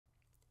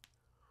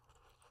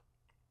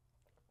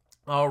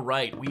All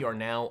right, we are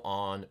now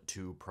on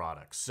to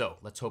products. So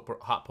let's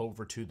hop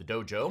over to the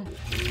dojo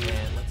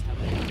and let's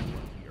have a look at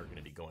what we are going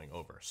to be going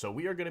over. So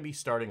we are going to be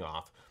starting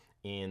off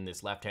in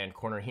this left-hand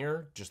corner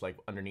here, just like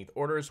underneath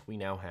orders, we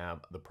now have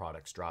the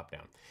products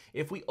drop-down.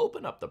 If we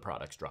open up the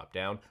products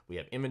drop-down, we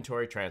have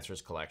inventory,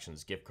 transfers,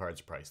 collections, gift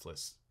cards, price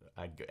lists,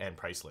 and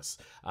price lists.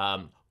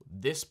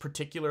 This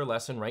particular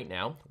lesson right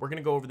now, we're going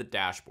to go over the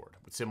dashboard.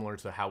 Similar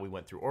to how we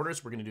went through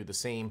orders, we're going to do the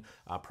same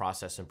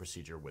process and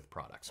procedure with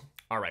products.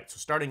 All right, so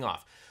starting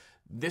off,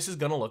 this is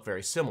going to look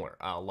very similar.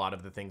 A lot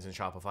of the things in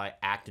Shopify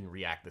act and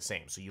react the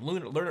same. So you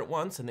learn it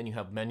once, and then you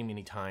have many,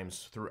 many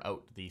times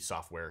throughout the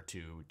software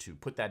to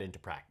put that into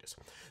practice.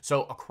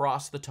 So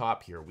across the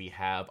top here, we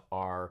have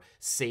our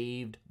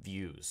saved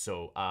views.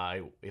 So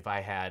if I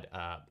had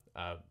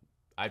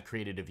I've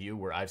created a view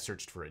where I've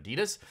searched for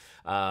Adidas,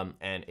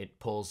 and it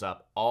pulls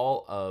up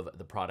all of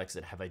the products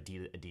that have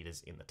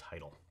Adidas in the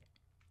title.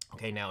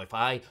 Okay, now if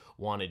I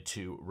wanted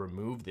to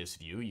remove this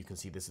view, you can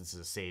see this is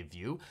a saved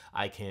view.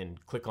 I can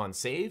click on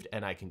saved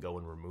and I can go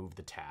and remove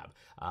the tab.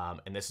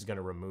 And this is going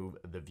to remove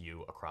the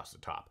view across the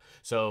top.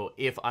 So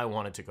if I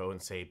wanted to go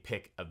and say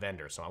pick a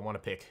vendor, so I want to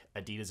pick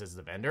Adidas as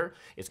the vendor,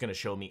 it's going to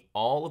show me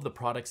all of the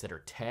products that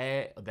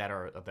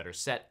are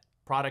set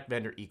product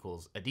vendor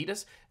equals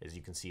Adidas. As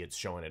you can see, it's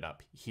showing it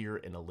up here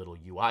in a little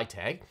UI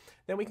tag.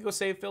 Then we can go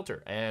save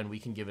filter and we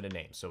can give it a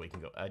name. So we can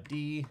go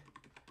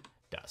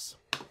Adidas.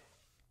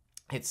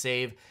 Hit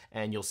save,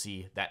 and you'll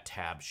see that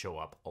tab show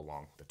up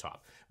along the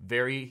top.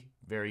 Very,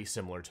 very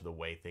similar to the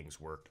way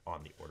things worked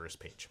on the orders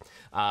page.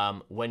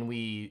 When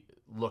we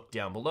look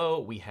down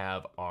below, we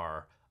have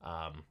our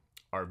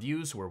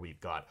views where we've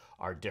got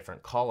our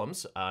different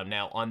columns.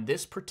 Now on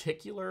this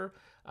particular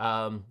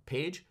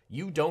page,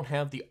 you don't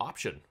have the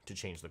option to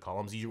change the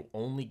columns. You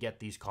only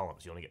get these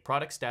columns. You only get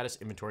product, status,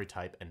 inventory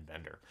type, and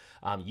vendor.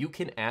 You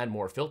can add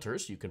more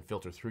filters. You can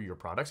filter through your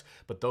products,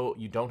 but though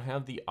you don't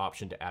have the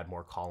option to add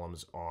more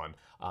columns on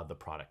the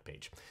product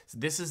page. So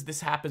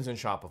this happens in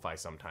Shopify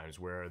sometimes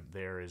where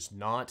there is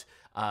not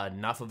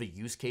enough of a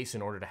use case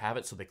in order to have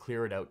it, so they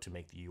clear it out to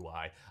make the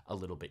UI a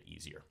little bit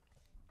easier.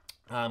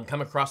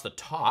 Come across the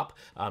top,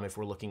 if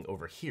we're looking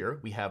over here,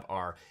 we have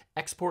our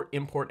export,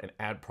 import, and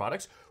add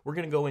products. We're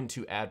going to go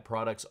into add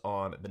products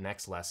on the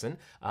next lesson.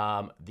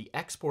 The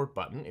export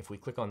button, if we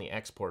click on the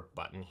export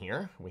button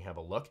here, we have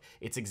a look.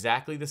 It's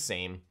exactly the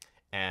same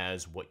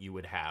as what you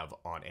would have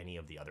on any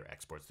of the other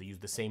exports. They use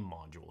the same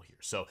module here.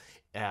 So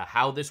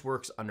how this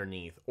works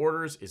underneath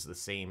orders is the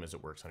same as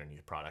it works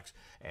underneath products,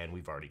 and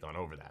we've already gone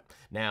over that.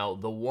 Now,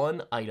 the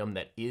one item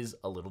that is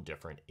a little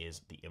different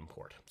is the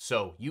import.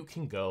 So you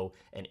can go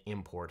and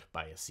import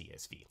by a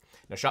CSV.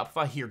 Now,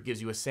 Shopify here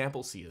gives you a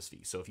sample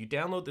CSV. So if you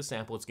download the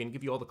sample, it's going to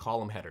give you all the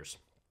column headers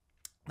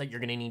that you're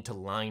going to need to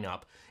line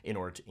up in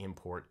order to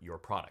import your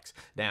products.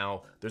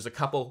 Now, there's a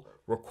couple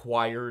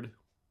required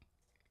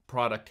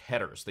product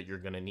headers that you're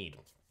going to need.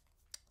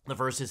 The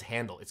first is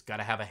handle. It's got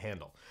to have a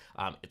handle.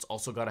 It's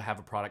also got to have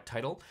a product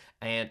title,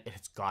 and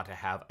it's got to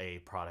have a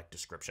product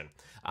description.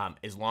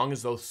 As long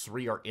as those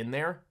three are in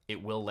there,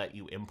 it will let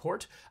you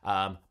import.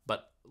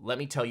 But let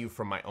me tell you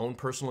from my own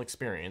personal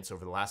experience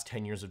over the last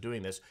 10 years of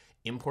doing this,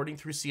 importing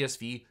through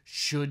CSV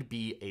should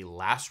be a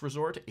last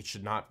resort. It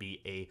should not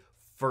be a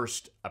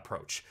first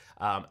approach.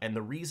 And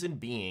the reason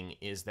being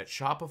is that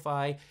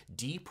Shopify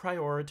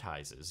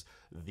deprioritizes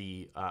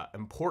the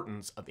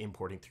importance of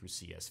importing through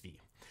CSV.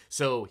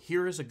 So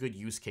here is a good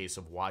use case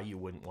of why you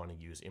wouldn't want to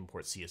use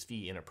import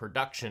CSV in a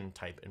production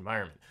type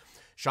environment.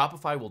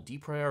 Shopify will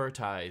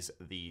deprioritize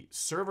the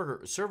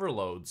server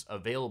loads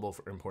available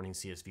for importing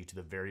CSV to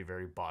the very,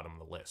 very bottom of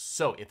the list.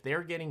 So if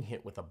they're getting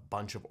hit with a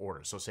bunch of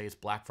orders, so say it's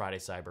Black Friday,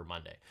 Cyber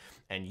Monday,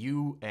 and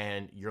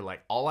you're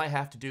like, all I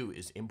have to do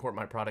is import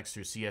my products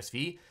through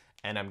CSV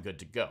and I'm good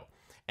to go.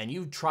 And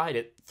you tried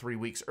it 3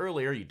 weeks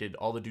earlier, you did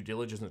all the due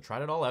diligence and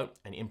tried it all out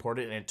and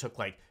imported it, and it took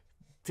like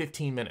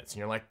 15 minutes. And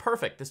you're like,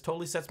 perfect, this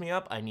totally sets me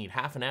up. I need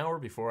half an hour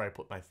before I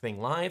put my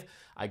thing live.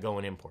 I go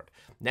and import.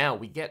 Now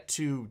we get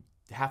to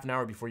half an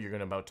hour before you're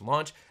about to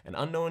launch, and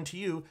unknown to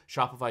you,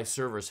 Shopify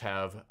servers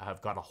have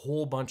got a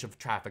whole bunch of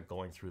traffic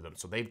going through them.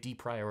 So they've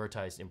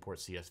deprioritized import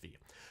CSV.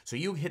 So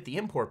you hit the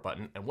import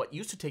button, and what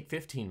used to take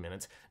 15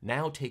 minutes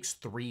now takes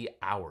 3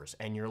 hours.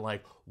 And you're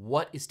like,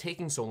 what is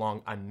taking so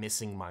long? I'm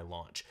missing my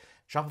launch.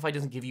 Shopify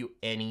doesn't give you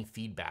any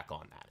feedback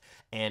on that.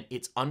 And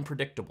it's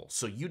unpredictable.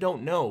 So you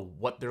don't know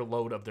what their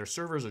load of their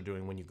servers are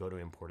doing when you go to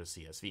import a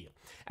CSV.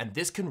 And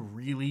this can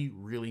really,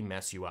 really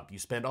mess you up. You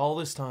spend all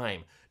this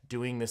time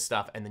doing this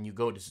stuff, and then you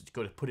go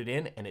to put it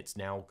in, and it's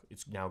now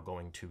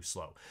going too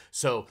slow.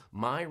 So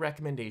my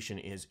recommendation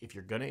is, if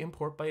you're going to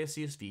import by a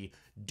CSV,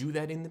 do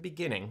that in the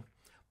beginning,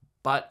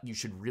 but you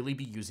should really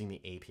be using the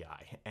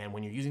API. And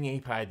when you're using the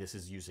API, this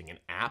is using an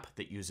app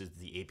that uses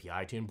the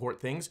API to import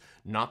things,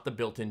 not the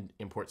built-in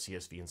import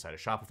CSV inside of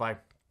Shopify,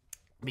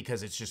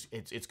 because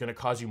it's going to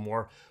cause you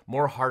more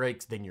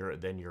heartaches than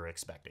you're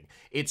expecting.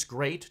 It's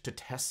great to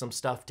test some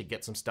stuff, to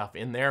get some stuff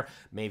in there,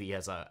 maybe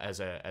as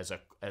a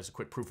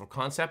quick proof of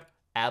concept.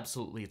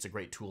 Absolutely, it's a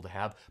great tool to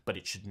have, but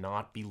it should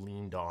not be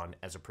leaned on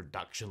as a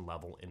production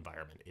level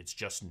environment. It's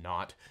just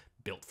not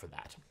built for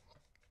that.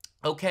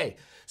 Okay,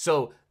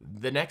 so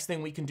the next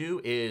thing we can do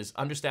is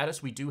under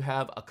status, we do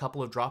have a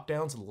couple of drop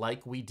downs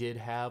like we did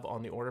have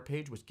on the order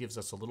page, which gives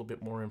us a little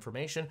bit more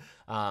information,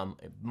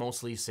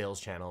 mostly sales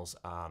channels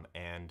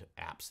and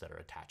apps that are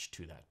attached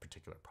to that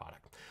particular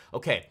product.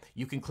 Okay,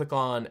 you can click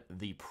on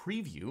the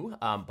preview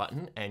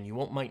button, and you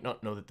might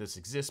not know that this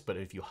exists, but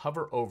if you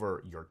hover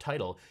over your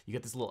title, you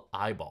get this little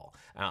eyeball.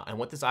 And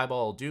what this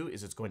eyeball will do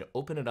is it's going to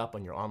open it up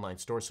on your online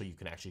store so you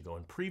can actually go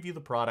and preview the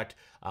product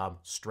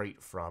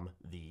straight from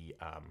the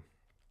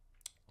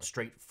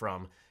straight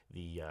from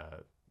the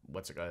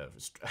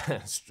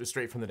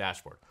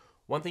dashboard.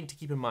 One thing to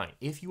keep in mind,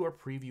 if you are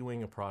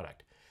previewing a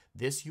product,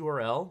 this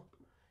URL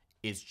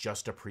is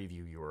just a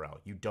preview URL.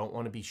 You don't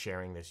want to be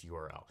sharing this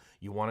URL.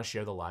 You want to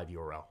share the live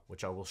URL,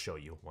 which I will show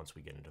you once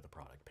we get into the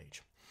product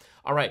page.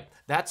 All right,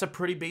 that's a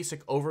pretty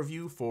basic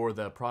overview for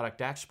the product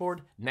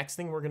dashboard. Next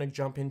thing we're going to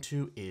jump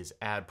into is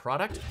add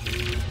product.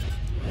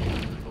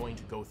 We're going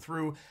to go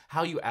through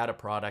how you add a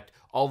product,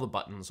 all the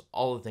buttons,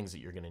 all the things that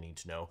you're going to need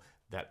to know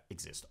that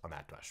exist on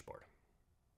that dashboard.